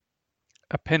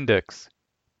Appendix: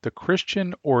 The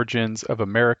Christian Origins of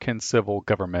American Civil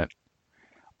Government.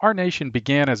 Our nation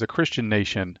began as a Christian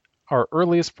nation. Our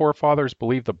earliest forefathers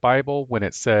believed the Bible when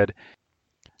it said,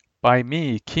 "By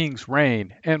me kings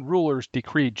reign and rulers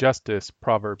decree justice,"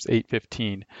 Proverbs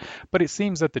 8:15. But it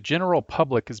seems that the general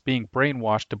public is being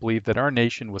brainwashed to believe that our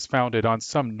nation was founded on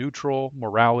some neutral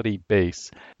morality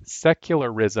base.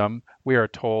 Secularism, we are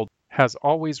told, has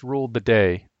always ruled the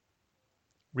day.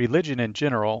 Religion in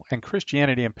general, and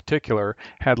Christianity in particular,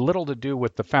 had little to do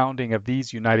with the founding of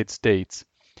these United States.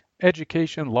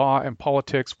 Education, law, and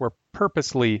politics were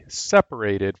purposely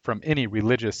separated from any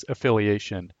religious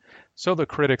affiliation. So the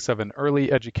critics of an early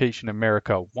education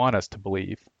America want us to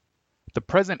believe. The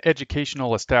present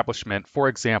educational establishment, for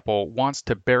example, wants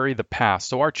to bury the past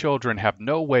so our children have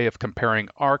no way of comparing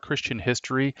our Christian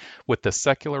history with the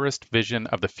secularist vision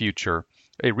of the future.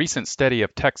 A recent study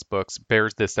of textbooks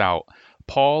bears this out.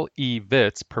 Paul E.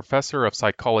 Vitz, professor of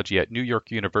psychology at New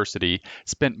York University,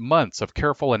 spent months of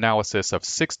careful analysis of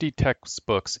 60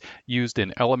 textbooks used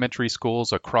in elementary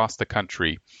schools across the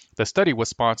country. The study was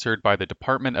sponsored by the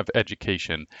Department of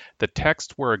Education. The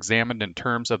texts were examined in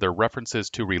terms of their references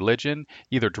to religion,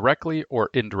 either directly or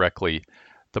indirectly.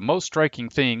 The most striking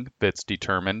thing, Vitz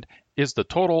determined, is the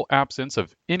total absence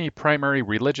of any primary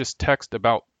religious text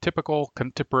about typical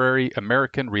contemporary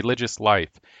American religious life.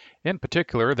 In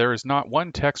particular, there is not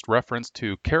one text reference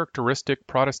to characteristic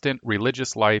Protestant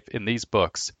religious life in these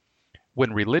books.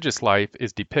 When religious life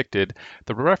is depicted,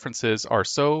 the references are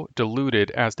so diluted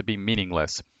as to be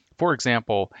meaningless. For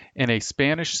example, in a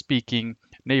Spanish-speaking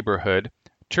neighborhood,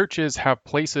 churches have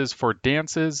places for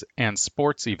dances and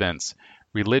sports events.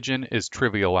 Religion is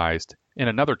trivialized. In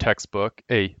another textbook,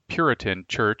 a Puritan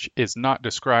church is not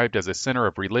described as a center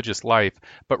of religious life,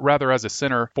 but rather as a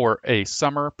center for a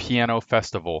summer piano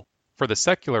festival. For the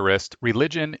secularist,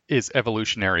 religion is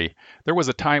evolutionary. There was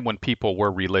a time when people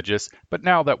were religious, but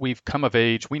now that we've come of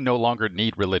age, we no longer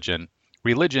need religion.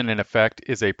 Religion, in effect,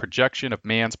 is a projection of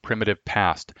man's primitive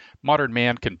past. Modern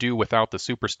man can do without the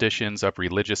superstitions of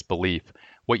religious belief.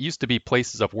 What used to be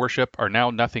places of worship are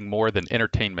now nothing more than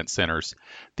entertainment centers.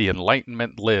 The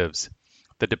Enlightenment lives.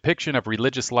 The depiction of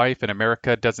religious life in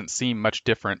America doesn't seem much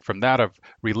different from that of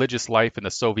religious life in the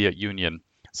Soviet Union.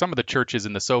 Some of the churches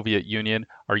in the Soviet Union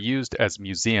are used as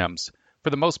museums.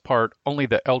 For the most part, only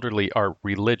the elderly are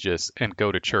religious and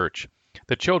go to church.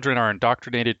 The children are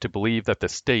indoctrinated to believe that the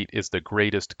state is the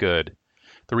greatest good.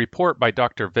 The report by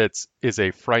Dr. Vitz is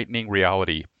a frightening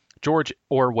reality. George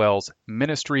Orwell's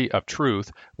Ministry of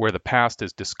Truth, where the past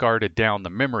is discarded down the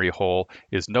memory hole,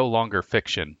 is no longer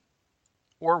fiction.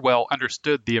 Orwell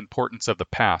understood the importance of the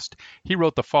past. He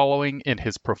wrote the following in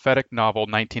his prophetic novel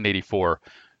 1984.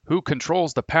 "Who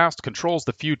controls the past controls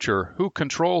the future. Who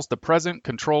controls the present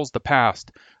controls the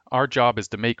past. Our job is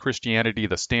to make Christianity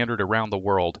the standard around the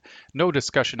world. No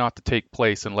discussion ought to take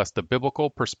place unless the biblical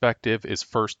perspective is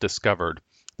first discovered.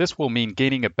 This will mean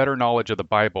gaining a better knowledge of the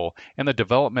Bible and the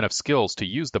development of skills to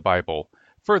use the Bible.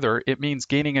 Further, it means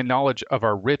gaining a knowledge of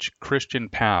our rich Christian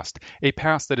past, a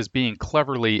past that is being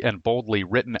cleverly and boldly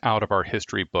written out of our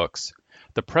history books.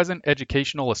 The present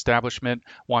educational establishment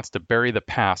wants to bury the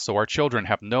past so our children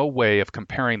have no way of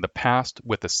comparing the past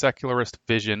with the secularist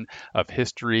vision of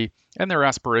history and their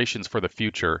aspirations for the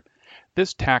future.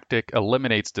 This tactic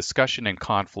eliminates discussion and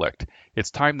conflict.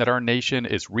 It's time that our nation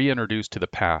is reintroduced to the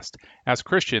past. As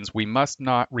Christians, we must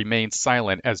not remain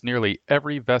silent as nearly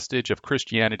every vestige of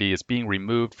Christianity is being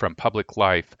removed from public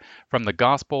life, from the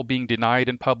gospel being denied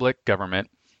in public government,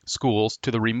 schools,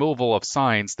 to the removal of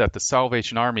signs that the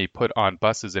Salvation Army put on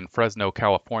buses in Fresno,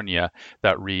 California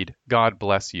that read, "God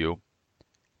bless you."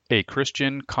 A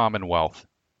Christian Commonwealth.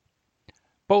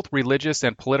 Both religious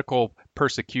and political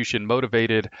persecution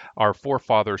motivated our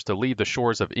forefathers to leave the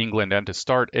shores of England and to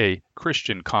start a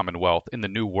Christian commonwealth in the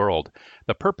New World.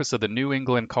 The purpose of the New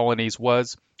England colonies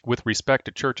was, with respect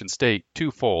to church and state,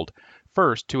 twofold.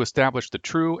 First, to establish the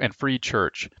true and free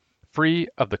church, free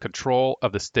of the control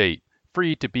of the state,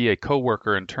 free to be a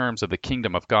co-worker in terms of the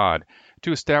kingdom of God,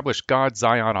 to establish God's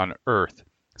Zion on earth.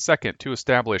 Second, to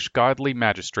establish godly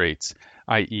magistrates,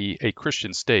 i.e., a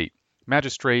Christian state,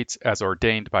 magistrates as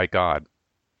ordained by God.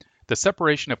 The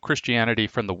separation of Christianity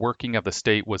from the working of the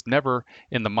state was never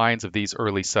in the minds of these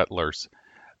early settlers.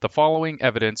 The following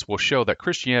evidence will show that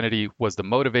Christianity was the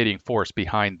motivating force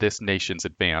behind this nation's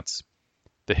advance.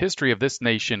 The history of this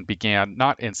nation began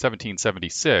not in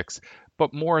 1776,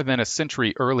 but more than a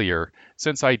century earlier.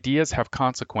 Since ideas have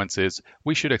consequences,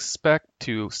 we should expect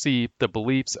to see the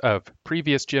beliefs of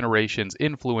previous generations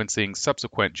influencing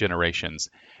subsequent generations.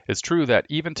 It's true that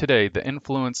even today, the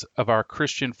influence of our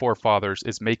Christian forefathers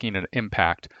is making an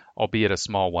impact, albeit a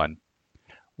small one.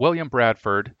 William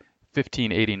Bradford,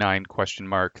 1589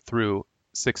 through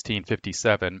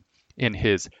 1657, in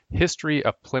his History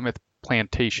of Plymouth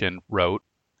Plantation wrote,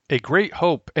 "A great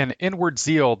hope and inward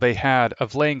zeal they had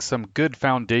of laying some good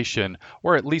foundation,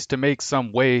 or at least to make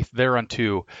some way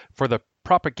thereunto, for the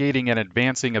propagating and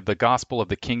advancing of the gospel of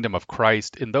the kingdom of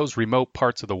Christ in those remote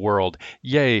parts of the world,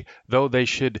 yea, though they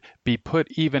should be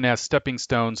put even as stepping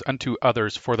stones unto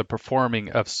others for the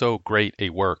performing of so great a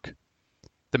work."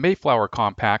 The Mayflower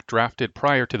Compact, drafted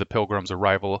prior to the Pilgrims'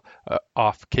 arrival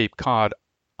off Cape Cod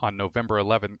on November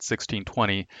 11,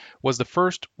 1620, was the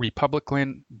first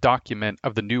Republican document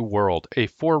of the New World, a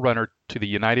forerunner to the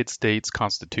United States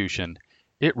Constitution.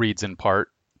 It reads in part,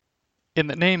 "In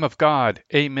the name of God,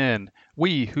 Amen.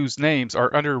 We, whose names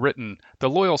are underwritten, the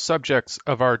loyal subjects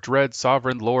of our dread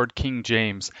sovereign Lord King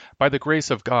James, by the grace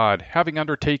of God, having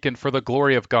undertaken for the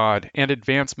glory of God and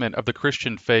advancement of the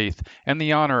Christian faith, and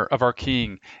the honor of our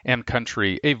King and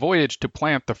country, a voyage to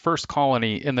plant the first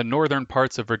colony in the northern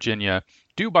parts of Virginia,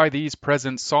 do by these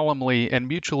presents solemnly and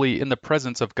mutually in the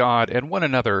presence of God and one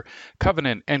another,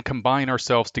 covenant and combine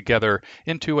ourselves together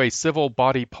into a civil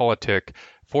body politic,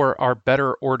 for our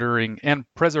better ordering and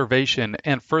preservation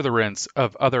and furtherance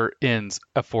of other ends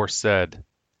aforesaid."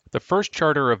 The first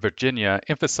charter of Virginia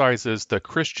emphasizes the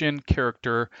Christian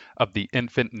character of the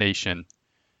infant nation.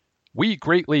 "We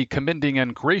greatly commending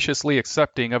and graciously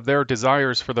accepting of their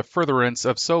desires for the furtherance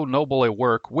of so noble a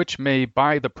work, which may,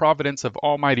 by the providence of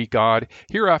Almighty God,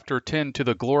 hereafter tend to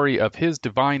the glory of His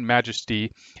divine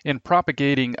majesty, in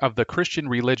propagating of the Christian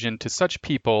religion to such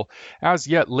people as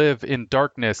yet live in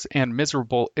darkness and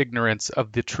miserable ignorance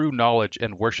of the true knowledge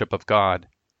and worship of God."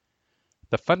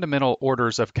 The Fundamental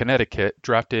Orders of Connecticut,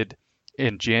 drafted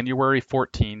in January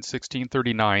 14,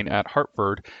 1639 at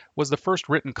Hartford, was the first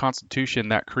written constitution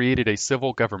that created a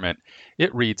civil government.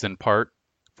 It reads in part,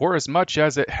 "Forasmuch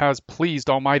as it has pleased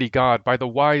Almighty God by the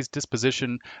wise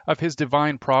disposition of His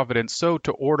divine providence so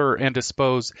to order and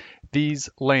dispose these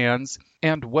lands,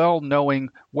 and well knowing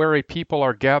where a people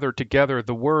are gathered together,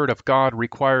 the word of God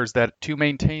requires that to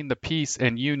maintain the peace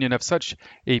and union of such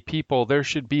a people there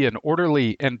should be an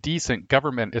orderly and decent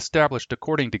government established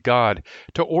according to God,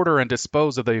 to order and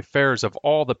dispose of the affairs of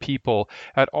all the people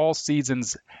at all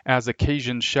seasons as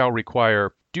occasion shall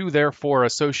require. Do therefore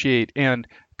associate and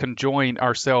conjoin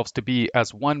ourselves to be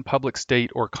as one public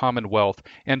state or commonwealth,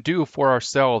 and do for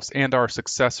ourselves and our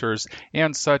successors,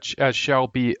 and such as shall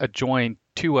be adjoined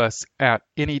to us at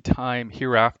any time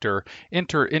hereafter,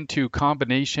 enter into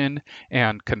combination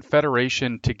and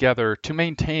confederation together to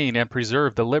maintain and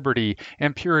preserve the liberty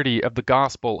and purity of the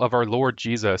gospel of our Lord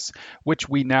Jesus, which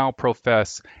we now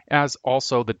profess, as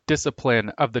also the discipline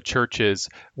of the churches,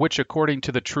 which according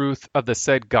to the truth of the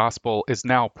said gospel is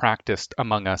now practiced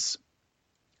among us."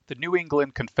 The New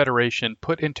England Confederation,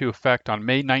 put into effect on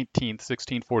May 19,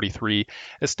 1643,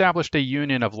 established a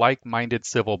union of like-minded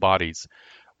civil bodies.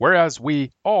 "Whereas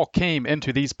we all came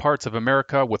into these parts of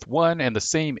America with one and the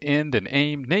same end and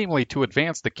aim, namely to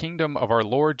advance the kingdom of our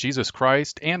Lord Jesus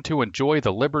Christ, and to enjoy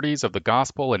the liberties of the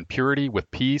gospel in purity with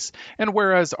peace, and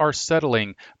whereas our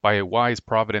settling, by a wise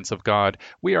providence of God,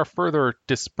 we are further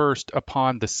dispersed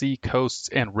upon the sea coasts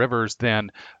and rivers than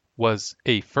was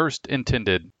a first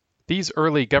intended." These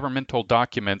early governmental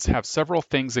documents have several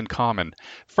things in common.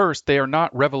 First, they are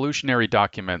not revolutionary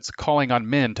documents calling on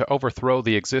men to overthrow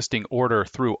the existing order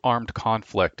through armed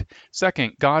conflict.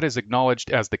 Second, God is acknowledged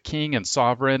as the king and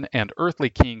sovereign, and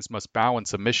earthly kings must bow in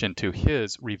submission to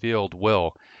His revealed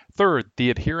will. Third, the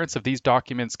adherents of these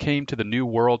documents came to the New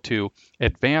World to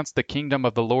advance the kingdom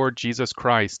of the Lord Jesus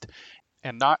Christ,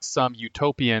 and not some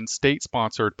utopian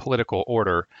state-sponsored political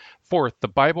order. Fourth, the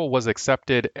Bible was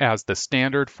accepted as the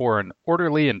standard for an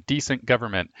orderly and decent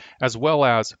government, as well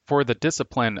as for the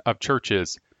discipline of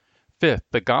churches. Fifth,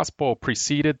 the gospel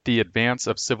preceded the advance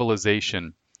of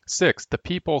civilization. Sixth, the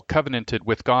people covenanted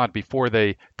with God before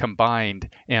they combined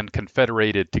and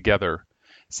confederated together.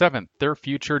 Seventh, their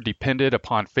future depended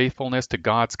upon faithfulness to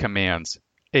God's commands.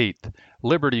 Eighth,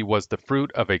 liberty was the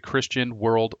fruit of a Christian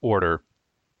world order.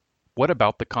 What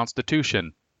about the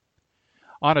Constitution?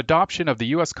 On adoption of the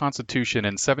U.S. Constitution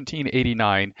in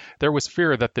 1789, there was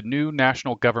fear that the new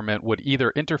national government would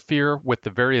either interfere with the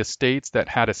various states that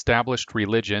had established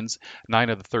religions, 9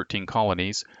 of the 13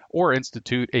 colonies, or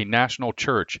institute a national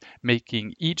church,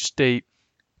 making each state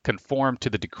conform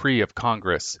to the decree of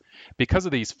Congress. Because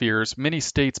of these fears, many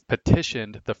states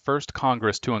petitioned the first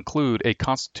Congress to include a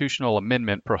constitutional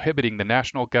amendment prohibiting the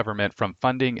national government from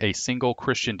funding a single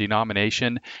Christian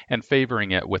denomination and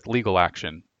favoring it with legal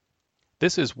action.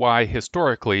 This is why,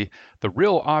 historically, the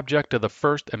real object of the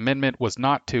First Amendment was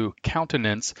not to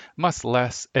countenance, much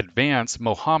less advance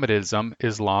Mohammedanism,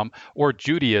 Islam, or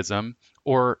Judaism,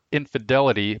 or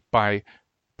infidelity by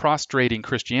prostrating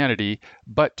Christianity,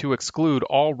 but to exclude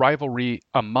all rivalry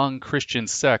among Christian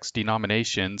sects,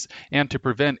 denominations, and to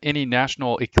prevent any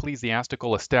national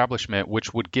ecclesiastical establishment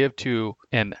which would give to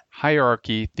an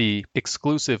hierarchy the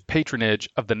exclusive patronage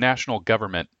of the national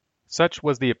government. Such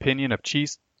was the opinion of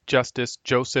Chief Justice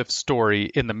Joseph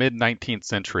Story in the mid-19th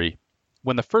century.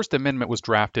 When the First Amendment was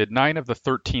drafted, 9 of the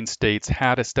 13 states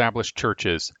had established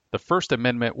churches. The First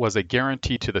Amendment was a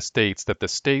guarantee to the states that the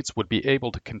states would be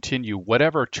able to continue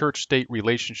whatever church-state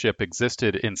relationship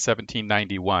existed in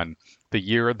 1791, the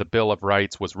year the Bill of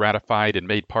Rights was ratified and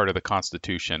made part of the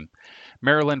Constitution.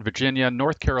 Maryland, Virginia,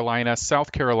 North Carolina,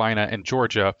 South Carolina, and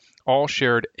Georgia all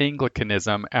shared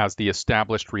Anglicanism as the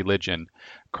established religion.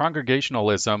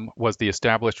 Congregationalism was the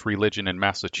established religion in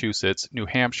Massachusetts, New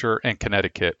Hampshire, and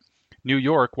Connecticut. New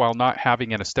York, while not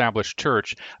having an established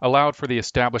church, allowed for the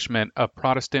establishment of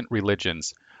Protestant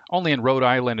religions. Only in Rhode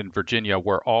Island and Virginia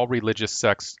were all religious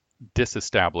sects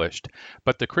disestablished,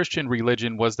 but the Christian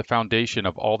religion was the foundation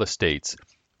of all the states.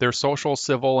 Their social,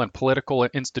 civil, and political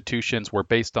institutions were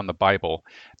based on the Bible.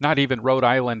 Not even Rhode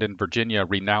Island and Virginia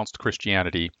renounced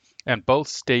Christianity, and both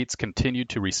states continued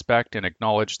to respect and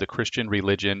acknowledge the Christian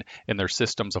religion in their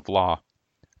systems of law.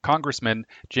 Congressman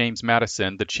James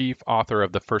Madison, the chief author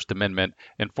of the First Amendment,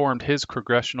 informed his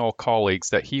congressional colleagues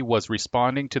that he was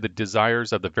responding to the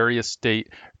desires of the various state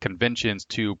conventions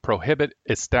to prohibit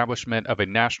establishment of a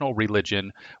national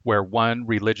religion where one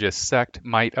religious sect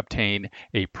might obtain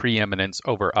a preeminence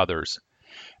over others.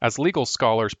 As legal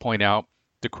scholars point out,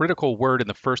 the critical word in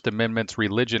the First Amendment's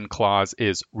religion clause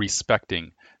is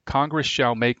respecting. Congress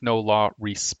shall make no law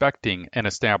respecting an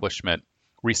establishment.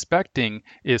 Respecting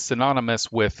is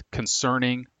synonymous with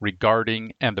concerning,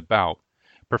 regarding, and about.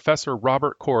 Professor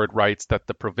Robert Cord writes that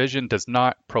the provision does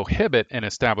not prohibit an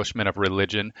establishment of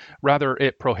religion, rather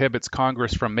it prohibits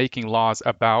Congress from making laws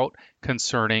about,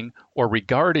 concerning, or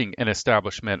regarding an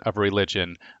establishment of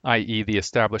religion, i.e. the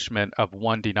establishment of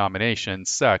one denomination,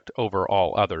 sect, over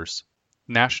all others.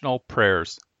 National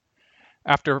prayers.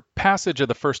 After passage of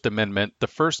the First Amendment, the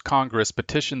First Congress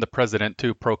petitioned the President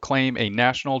to proclaim a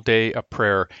national day of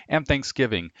prayer and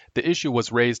thanksgiving. The issue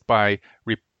was raised by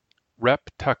Rep.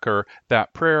 Tucker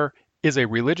that prayer is a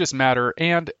religious matter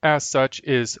and, as such,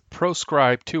 is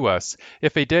proscribed to us.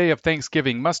 If a day of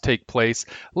thanksgiving must take place,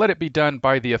 let it be done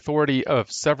by the authority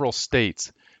of several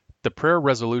states. The prayer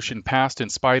resolution passed in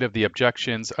spite of the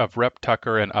objections of Rep.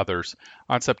 Tucker and others.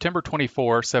 On September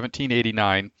 24,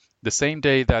 1789, the same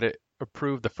day that it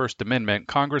approved the First Amendment,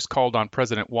 Congress called on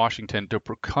President Washington to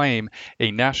proclaim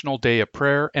a national day of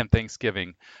prayer and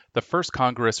thanksgiving. The First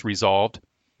Congress resolved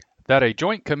that a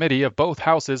joint committee of both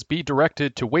houses be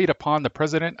directed to wait upon the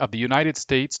President of the United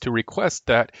States to request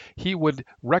that he would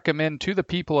recommend to the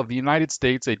people of the United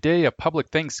States a day of public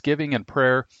thanksgiving and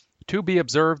prayer to be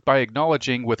observed by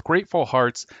acknowledging with grateful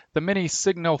hearts the many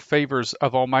signal favors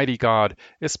of Almighty God,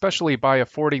 especially by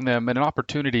affording them an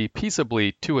opportunity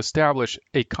peaceably to establish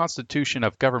a constitution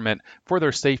of government for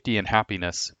their safety and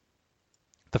happiness.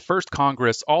 The First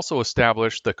Congress also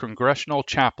established the Congressional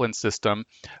Chaplain System,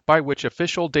 by which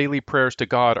official daily prayers to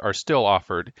God are still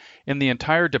offered. In the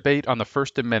entire debate on the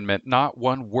First Amendment, not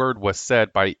one word was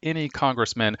said by any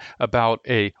congressman about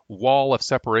a wall of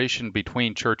separation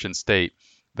between church and state.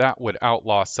 That would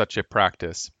outlaw such a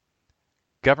practice.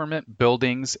 Government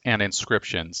buildings and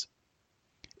inscriptions.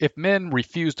 If men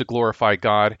refuse to glorify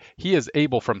God, he is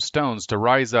able from stones to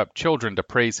rise up children to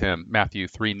praise him, Matthew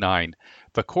 3:9.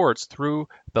 The courts, through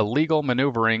the legal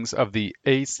maneuverings of the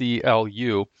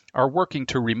ACLU, are working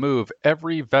to remove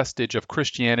every vestige of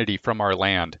Christianity from our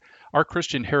land. Our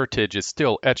Christian heritage is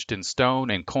still etched in stone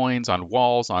and coins, on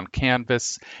walls, on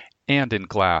canvas, and in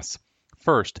glass.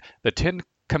 First, the 10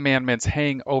 Commandments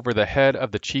hang over the head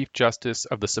of the Chief Justice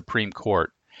of the Supreme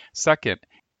Court. Second,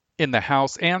 in the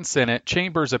House and Senate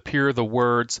chambers appear the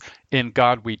words, "In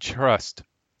God we trust."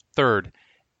 Third,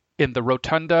 in the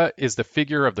rotunda is the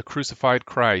figure of the crucified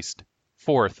Christ.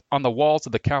 Fourth, on the walls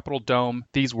of the Capitol dome,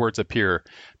 these words appear,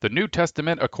 "The New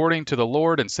Testament according to the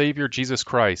Lord and Savior Jesus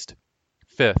Christ."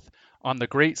 Fifth, on the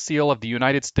Great Seal of the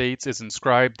United States is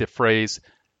inscribed the phrase,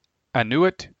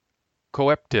 "Annuit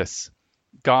coeptis."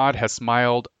 God has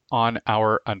smiled on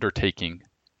our undertaking.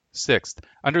 Sixth,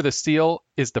 under the seal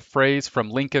is the phrase from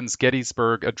Lincoln's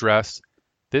Gettysburg Address,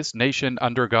 "This nation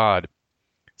under God."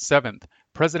 Seventh,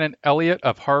 President Eliot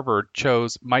of Harvard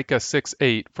chose Micah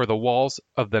 6:8 for the walls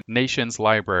of the nation's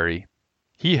library.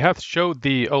 He hath showed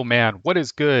thee, O man, what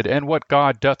is good, and what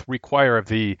God doth require of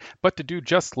thee, but to do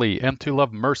justly, and to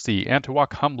love mercy, and to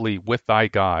walk humbly with thy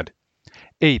God.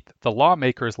 Eighth, the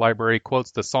Lawmaker's Library quotes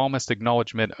the psalmist's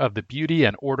acknowledgement of the beauty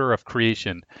and order of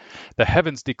creation. The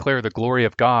heavens declare the glory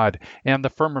of God, and the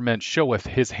firmament showeth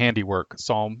his handiwork.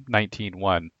 Psalm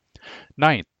 19:1.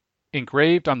 Ninth,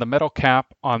 engraved on the metal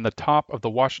cap on the top of the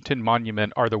Washington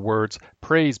Monument are the words,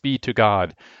 Praise be to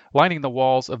God. Lining the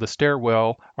walls of the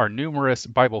stairwell are numerous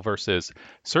Bible verses.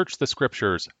 Search the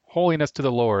scriptures, holiness to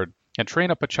the Lord, and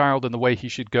train up a child in the way he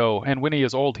should go, and when he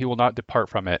is old he will not depart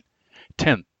from it.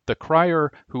 10th, the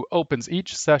crier who opens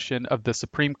each session of the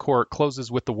Supreme Court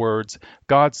closes with the words,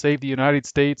 God save the United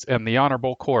States and the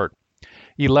Honorable Court.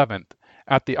 11th,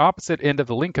 at the opposite end of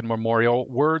the Lincoln Memorial,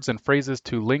 words and phrases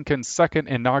to Lincoln's second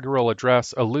inaugural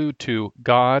address allude to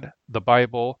God, the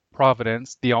Bible,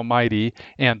 Providence, the Almighty,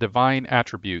 and divine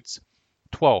attributes.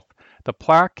 12th, the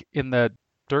plaque in the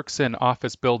Dirksen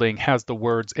office building has the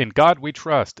words, In God We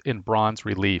Trust, in bronze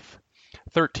relief.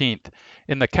 13th,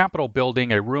 in the Capitol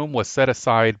building, a room was set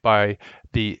aside by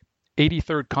the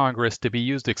 83rd Congress to be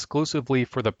used exclusively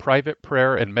for the private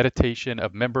prayer and meditation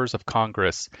of members of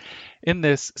Congress. In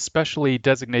this specially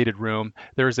designated room,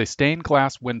 there is a stained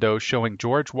glass window showing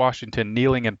George Washington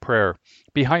kneeling in prayer.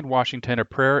 Behind Washington, a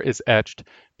prayer is etched,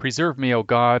 Preserve me, O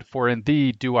God, for in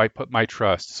thee do I put my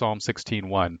trust, Psalm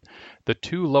 16:1. The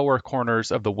two lower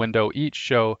corners of the window each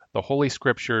show the Holy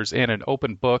Scriptures and an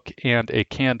open book and a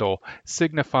candle,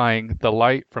 signifying the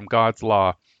light from God's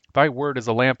law. Thy word is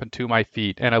a lamp unto my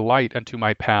feet and a light unto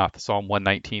my path, Psalm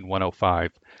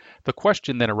 119:105. The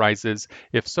question then arises,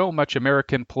 if so much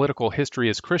American political history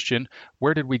is Christian,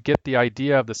 where did we get the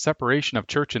idea of the separation of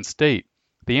church and state?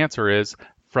 The answer is,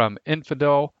 from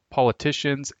infidel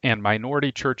politicians and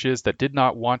minority churches that did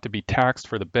not want to be taxed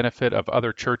for the benefit of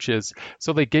other churches,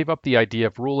 so they gave up the idea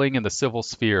of ruling in the civil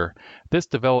sphere. This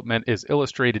development is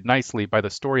illustrated nicely by the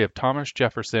story of Thomas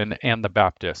Jefferson and the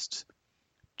Baptists.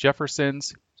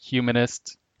 Jefferson's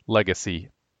Humanist Legacy.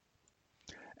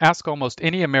 Ask almost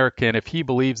any American if he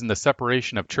believes in the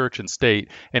separation of church and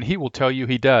state, and he will tell you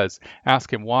he does.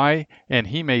 Ask him why, and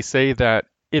he may say that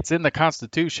it's in the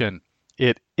Constitution.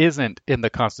 It isn't in the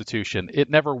Constitution.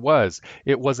 It never was.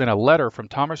 It was in a letter from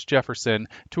Thomas Jefferson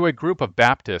to a group of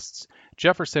Baptists.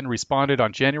 Jefferson responded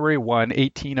on January 1,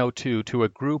 1802, to a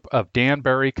group of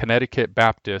Danbury, Connecticut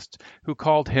Baptists who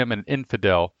called him an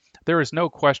infidel. There is no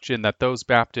question that those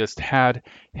Baptists had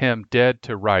him dead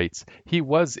to rights. He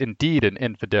was indeed an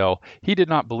infidel. He did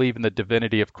not believe in the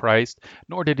divinity of Christ,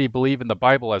 nor did he believe in the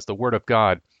Bible as the Word of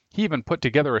God. He even put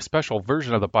together a special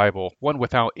version of the Bible, one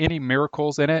without any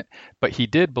miracles in it, but he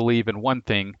did believe in one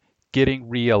thing, getting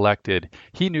reelected.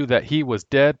 He knew that he was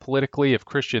dead politically if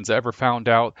Christians ever found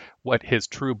out what his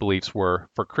true beliefs were,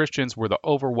 for Christians were the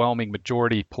overwhelming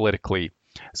majority politically.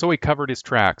 So he covered his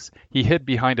tracks. He hid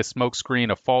behind a smokescreen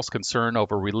of false concern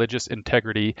over religious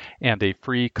integrity and a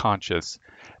free conscience.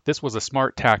 This was a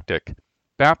smart tactic.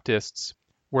 Baptists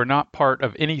were not part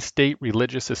of any state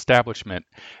religious establishment.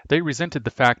 They resented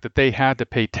the fact that they had to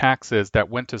pay taxes that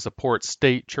went to support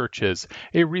state churches,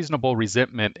 a reasonable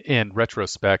resentment in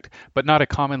retrospect, but not a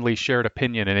commonly shared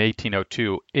opinion in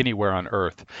 1802 anywhere on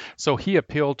earth. So he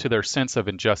appealed to their sense of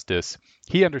injustice.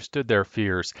 He understood their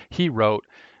fears. He wrote,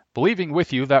 Believing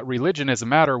with you that religion is a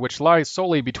matter which lies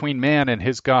solely between man and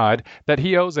his God, that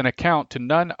he owes an account to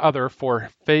none other for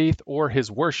faith or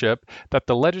his worship, that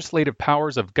the legislative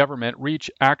powers of government reach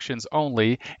actions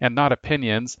only and not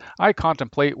opinions, I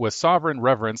contemplate with sovereign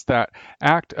reverence that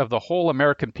act of the whole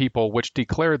American people which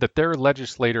declare that their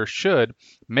legislators should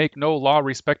make no law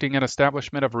respecting an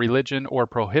establishment of religion or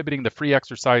prohibiting the free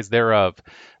exercise thereof,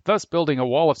 thus building a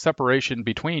wall of separation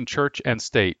between church and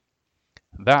state.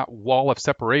 That wall of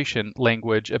separation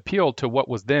language appealed to what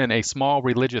was then a small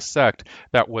religious sect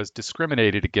that was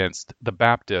discriminated against, the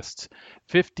Baptists.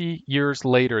 50 years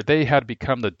later, they had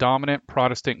become the dominant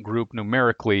Protestant group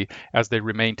numerically as they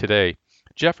remain today.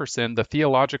 Jefferson, the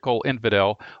theological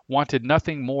infidel, wanted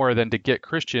nothing more than to get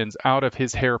Christians out of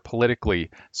his hair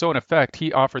politically. So in effect,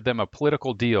 he offered them a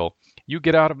political deal. You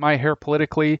get out of my hair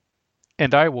politically,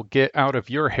 and I will get out of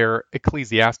your hair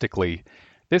ecclesiastically.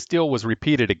 This deal was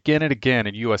repeated again and again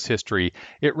in U.S. history.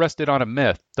 It rested on a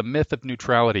myth, the myth of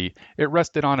neutrality. It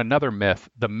rested on another myth,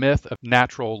 the myth of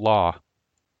natural law.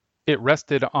 It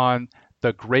rested on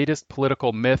the greatest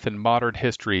political myth in modern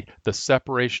history, the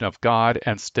separation of God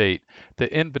and state. The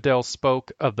infidels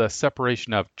spoke of the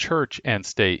separation of church and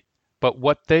state. But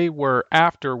what they were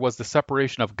after was the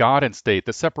separation of God and state,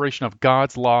 the separation of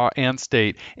God's law and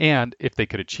state, and, if they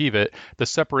could achieve it, the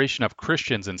separation of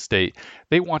Christians and state.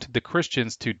 They wanted the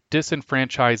Christians to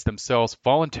disenfranchise themselves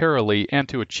voluntarily, and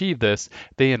to achieve this,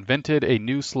 they invented a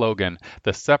new slogan,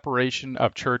 the separation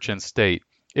of church and state.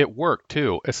 It worked,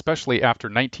 too, especially after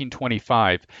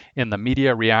 1925 in the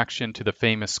media reaction to the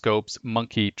famous Scopes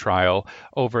monkey trial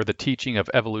over the teaching of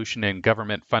evolution in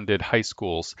government-funded high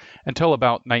schools, until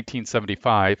about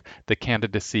 1975, the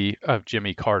candidacy of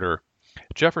Jimmy Carter.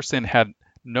 Jefferson had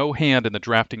no hand in the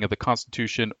drafting of the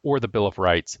Constitution or the Bill of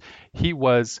Rights. He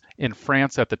was in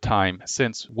France at the time,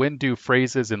 since when do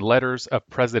phrases in letters of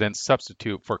presidents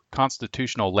substitute for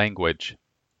constitutional language?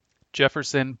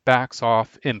 Jefferson backs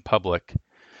off in public.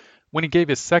 When he gave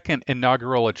his second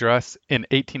inaugural address in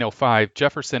 1805,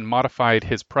 Jefferson modified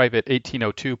his private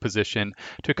 1802 position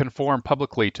to conform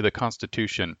publicly to the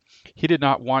Constitution. He did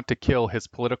not want to kill his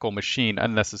political machine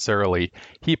unnecessarily.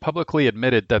 He publicly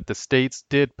admitted that the states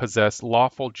did possess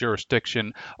lawful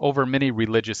jurisdiction over many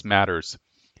religious matters.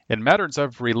 In matters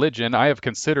of religion, I have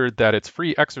considered that its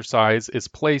free exercise is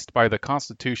placed by the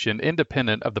Constitution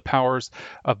independent of the powers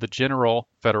of the general,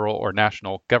 federal, or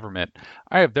national government.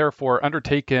 I have therefore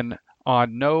undertaken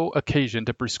on no occasion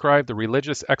to prescribe the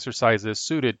religious exercises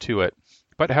suited to it,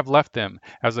 but have left them,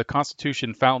 as the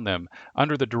Constitution found them,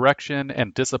 under the direction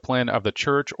and discipline of the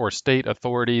church or state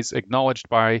authorities acknowledged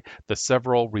by the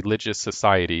several religious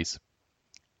societies.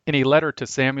 In a letter to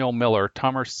Samuel Miller,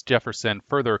 Thomas Jefferson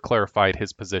further clarified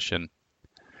his position.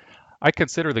 I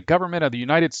consider the government of the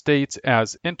United States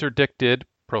as interdicted,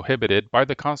 prohibited by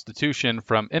the Constitution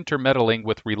from intermeddling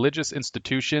with religious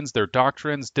institutions, their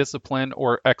doctrines, discipline,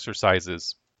 or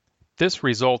exercises. This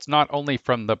results not only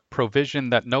from the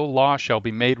provision that no law shall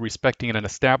be made respecting an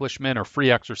establishment or free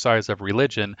exercise of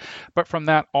religion, but from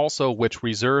that also which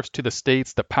reserves to the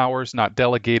states the powers not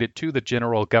delegated to the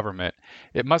general government.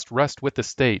 It must rest with the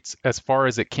states, as far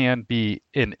as it can be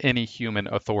in any human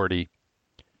authority.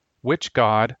 Which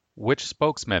God, which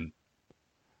spokesman?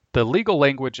 The legal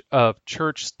language of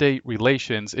church-state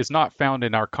relations is not found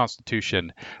in our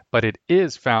Constitution, but it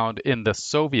is found in the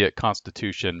Soviet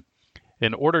Constitution.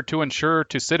 In order to ensure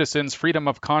to citizens freedom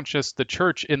of conscience, the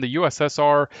church in the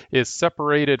USSR is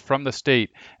separated from the state,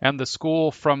 and the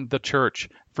school from the church.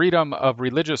 Freedom of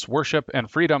religious worship and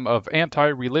freedom of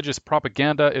anti-religious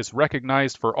propaganda is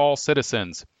recognized for all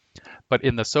citizens. But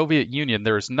in the Soviet Union,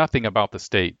 there is nothing about the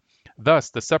state. Thus,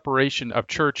 the separation of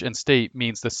church and state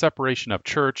means the separation of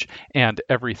church and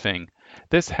everything.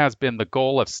 This has been the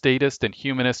goal of statists and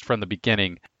humanists from the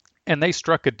beginning, and they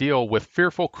struck a deal with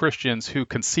fearful Christians who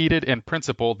conceded in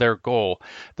principle their goal,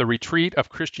 the retreat of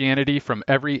Christianity from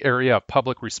every area of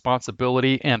public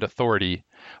responsibility and authority.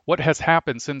 What has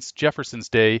happened since Jefferson's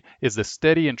day is the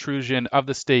steady intrusion of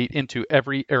the state into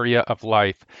every area of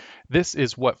life. This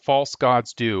is what false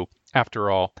gods do, after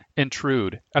all,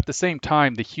 intrude. At the same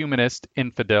time, the humanist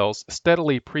infidels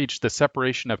steadily preach the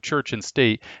separation of church and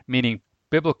state, meaning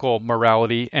biblical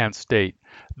morality and state.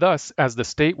 Thus, as the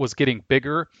state was getting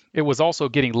bigger, it was also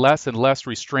getting less and less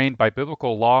restrained by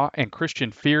biblical law and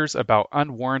Christian fears about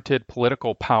unwarranted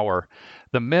political power.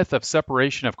 The myth of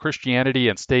separation of Christianity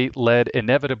and state led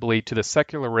inevitably to the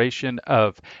secularization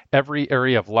of every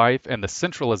area of life and the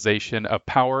centralization of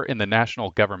power in the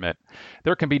national government.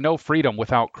 There can be no freedom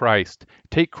without Christ.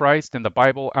 Take Christ and the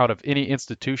Bible out of any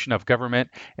institution of government,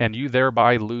 and you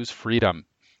thereby lose freedom.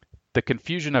 The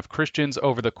confusion of Christians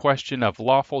over the question of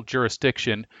lawful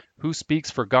jurisdiction, who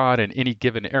speaks for God in any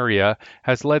given area,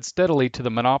 has led steadily to the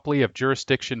monopoly of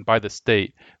jurisdiction by the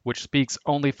state, which speaks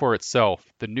only for itself,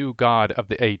 the new God of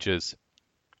the ages.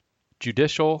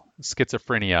 Judicial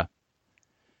schizophrenia.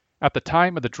 At the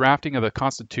time of the drafting of the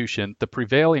Constitution, the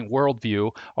prevailing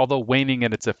worldview, although waning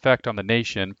in its effect on the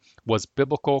nation, was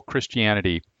biblical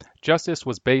Christianity. Justice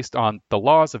was based on the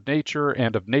laws of nature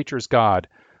and of nature's God.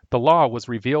 The law was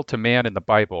revealed to man in the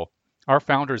Bible. Our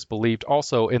founders believed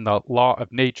also in the law of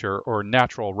nature or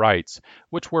natural rights,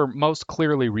 which were most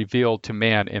clearly revealed to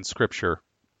man in Scripture.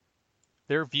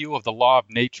 Their view of the law of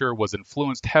nature was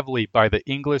influenced heavily by the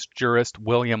English jurist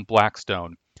William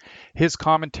Blackstone. His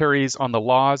commentaries on the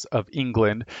laws of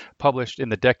England, published in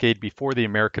the decade before the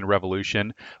American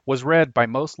Revolution, was read by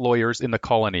most lawyers in the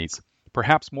colonies.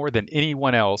 Perhaps more than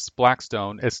anyone else,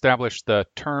 Blackstone established the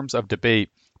terms of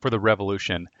debate for the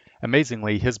Revolution.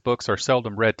 Amazingly, his books are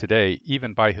seldom read today,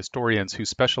 even by historians who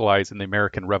specialize in the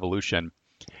American Revolution.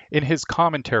 In his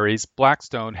commentaries,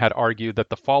 Blackstone had argued that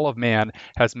the fall of man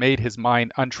has made his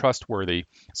mind untrustworthy,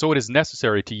 so it is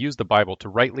necessary to use the Bible to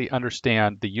rightly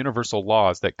understand the universal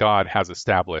laws that God has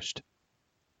established.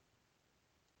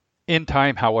 In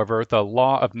time, however, the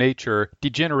law of nature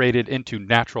degenerated into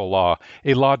natural law,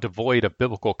 a law devoid of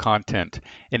biblical content.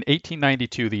 In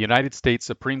 1892, the United States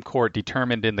Supreme Court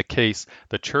determined in the case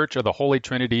The Church of the Holy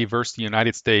Trinity versus the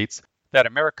United States that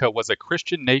America was a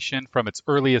Christian nation from its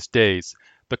earliest days.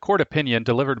 The court opinion,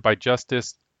 delivered by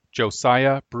Justice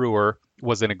Josiah Brewer,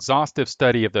 was an exhaustive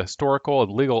study of the historical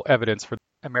and legal evidence for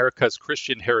America's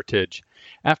Christian heritage.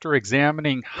 After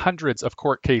examining hundreds of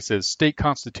court cases, state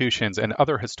constitutions, and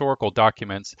other historical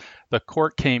documents, the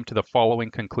court came to the following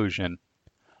conclusion.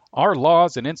 Our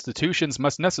laws and institutions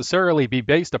must necessarily be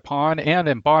based upon and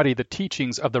embody the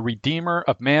teachings of the Redeemer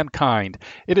of mankind.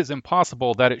 It is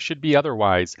impossible that it should be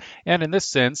otherwise, and in this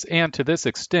sense and to this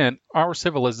extent, our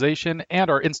civilization and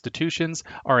our institutions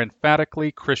are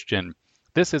emphatically Christian.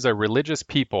 This is a religious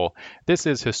people. This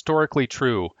is historically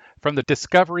true. From the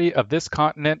discovery of this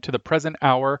continent to the present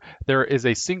hour, there is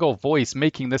a single voice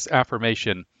making this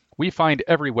affirmation. We find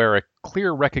everywhere a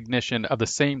clear recognition of the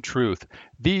same truth.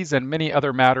 These and many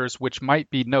other matters which might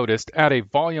be noticed add a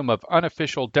volume of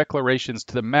unofficial declarations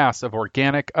to the mass of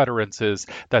organic utterances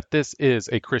that this is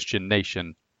a Christian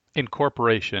nation.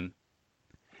 Incorporation.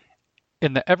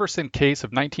 In the Everson case of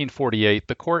 1948,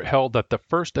 the court held that the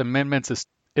First Amendment's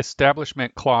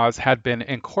Establishment Clause had been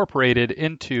incorporated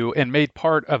into and made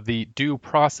part of the Due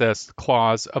Process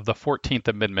Clause of the 14th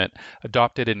Amendment,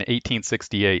 adopted in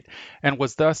 1868, and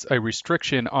was thus a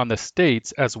restriction on the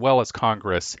states as well as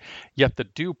Congress. Yet the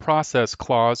Due Process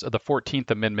Clause of the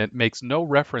 14th Amendment makes no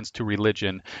reference to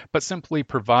religion, but simply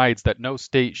provides that no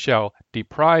state shall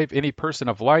deprive any person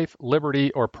of life,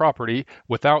 liberty, or property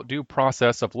without due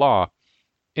process of law.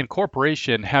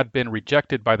 Incorporation had been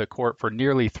rejected by the court for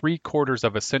nearly 3/4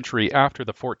 of a century after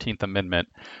the 14th Amendment.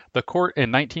 The court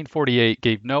in 1948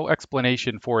 gave no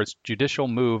explanation for its judicial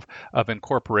move of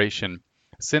incorporation.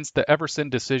 Since the Everson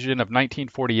decision of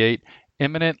 1948,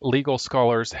 eminent legal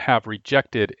scholars have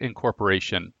rejected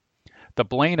incorporation. The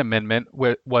Blaine Amendment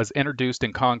was introduced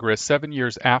in Congress 7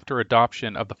 years after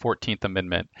adoption of the 14th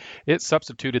Amendment. It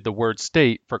substituted the word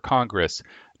state for Congress.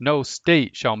 No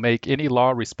state shall make any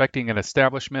law respecting an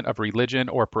establishment of religion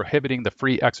or prohibiting the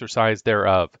free exercise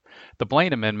thereof. The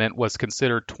Blaine Amendment was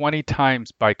considered 20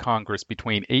 times by Congress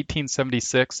between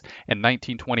 1876 and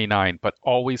 1929, but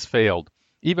always failed.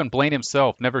 Even Blaine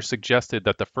himself never suggested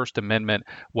that the First Amendment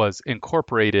was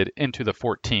incorporated into the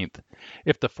 14th.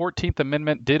 If the 14th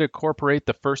Amendment did incorporate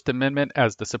the First Amendment,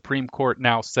 as the Supreme Court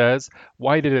now says,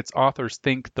 why did its authors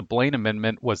think the Blaine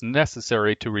Amendment was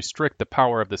necessary to restrict the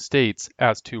power of the states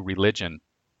as to religion?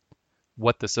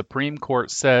 What the Supreme Court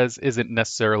says isn't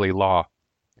necessarily law.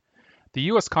 The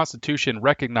U.S. Constitution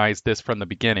recognized this from the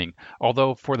beginning,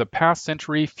 although for the past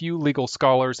century few legal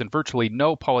scholars and virtually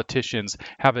no politicians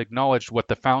have acknowledged what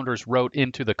the founders wrote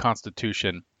into the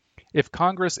Constitution. If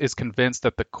Congress is convinced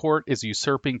that the court is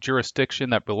usurping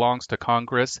jurisdiction that belongs to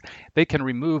Congress, they can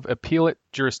remove appellate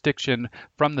jurisdiction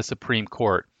from the Supreme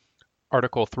Court.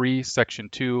 Article 3, Section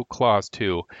 2, Clause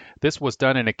 2. This was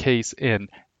done in a case in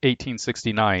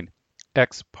 1869,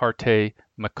 Ex parte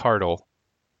McCardle.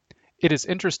 It is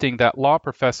interesting that law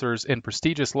professors in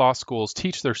prestigious law schools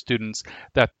teach their students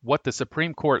that what the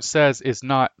Supreme Court says is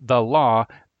not the law,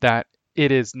 that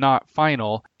it is not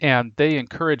final, and they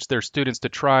encourage their students to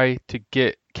try to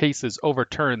get cases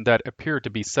overturned that appear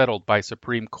to be settled by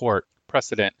Supreme Court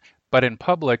precedent. But in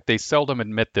public, they seldom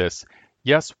admit this.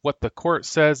 Yes, what the court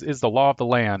says is the law of the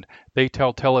land, they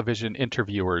tell television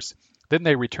interviewers. Then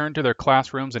they return to their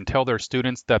classrooms and tell their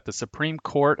students that the Supreme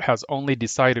Court has only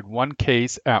decided one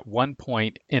case at one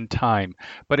point in time,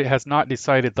 but it has not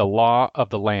decided the law of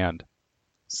the land.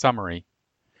 Summary.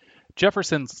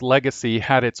 Jefferson's legacy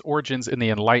had its origins in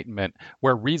the Enlightenment,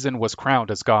 where reason was crowned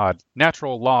as God,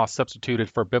 natural law substituted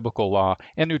for biblical law,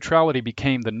 and neutrality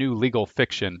became the new legal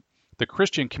fiction. The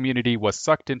Christian community was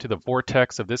sucked into the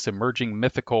vortex of this emerging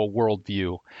mythical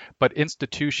worldview, but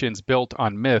institutions built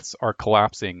on myths are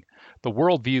collapsing. The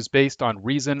worldviews based on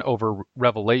reason over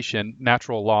revelation,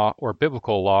 natural law, or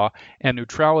biblical law, and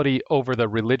neutrality over the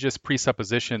religious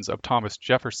presuppositions of Thomas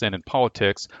Jefferson in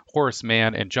politics, Horace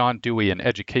Mann and John Dewey in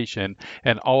education,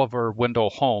 and Oliver Wendell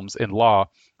Holmes in law,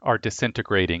 are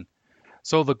disintegrating.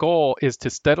 So the goal is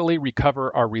to steadily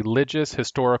recover our religious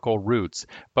historical roots,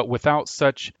 but without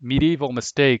such medieval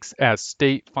mistakes as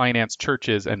state-financed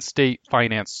churches and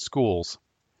state-financed schools.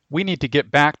 We need to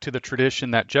get back to the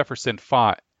tradition that Jefferson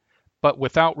fought, but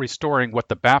without restoring what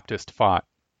the Baptist fought.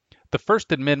 The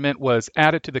First Amendment was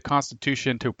added to the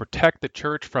Constitution to protect the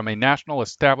church from a national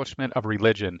establishment of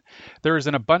religion. There is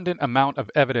an abundant amount of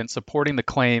evidence supporting the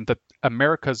claim that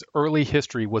America's early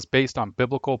history was based on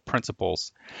biblical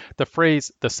principles. The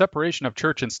phrase, the separation of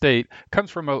church and state, comes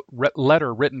from a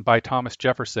letter written by Thomas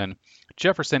Jefferson.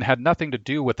 Jefferson had nothing to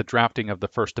do with the drafting of the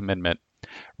First Amendment.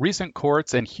 Recent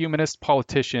courts and humanist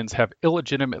politicians have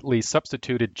illegitimately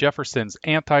substituted Jefferson's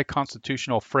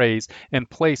anti-constitutional phrase in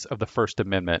place of the First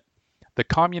Amendment. The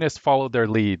communists followed their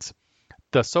leads.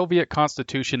 The Soviet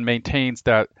Constitution maintains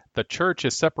that the church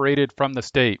is separated from the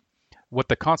state, what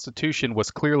the Constitution was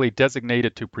clearly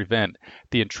designated to prevent,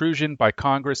 the intrusion by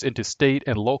Congress into state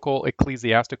and local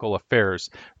ecclesiastical affairs.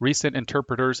 Recent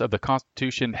interpreters of the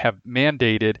Constitution have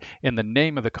mandated in the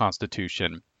name of the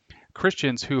Constitution.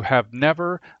 Christians who have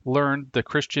never learned the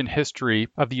Christian history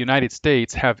of the United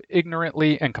States have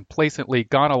ignorantly and complacently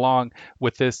gone along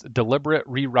with this deliberate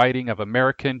rewriting of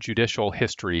American judicial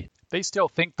history. They still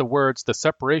think the words the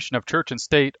separation of church and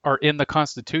state are in the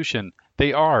Constitution.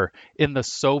 They are in the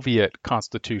Soviet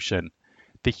Constitution.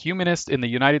 The humanists in the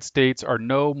United States are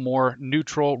no more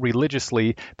neutral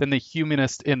religiously than the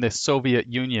humanists in the Soviet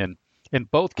Union. In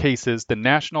both cases, the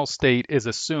national state is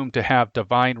assumed to have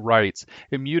divine rights,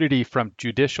 immunity from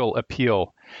judicial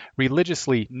appeal.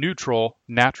 Religiously neutral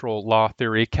natural law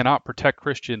theory cannot protect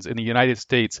Christians in the United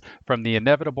States from the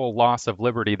inevitable loss of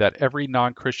liberty that every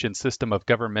non-Christian system of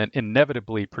government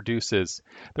inevitably produces.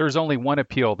 There is only one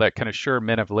appeal that can assure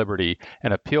men of liberty,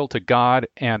 an appeal to God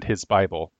and His Bible.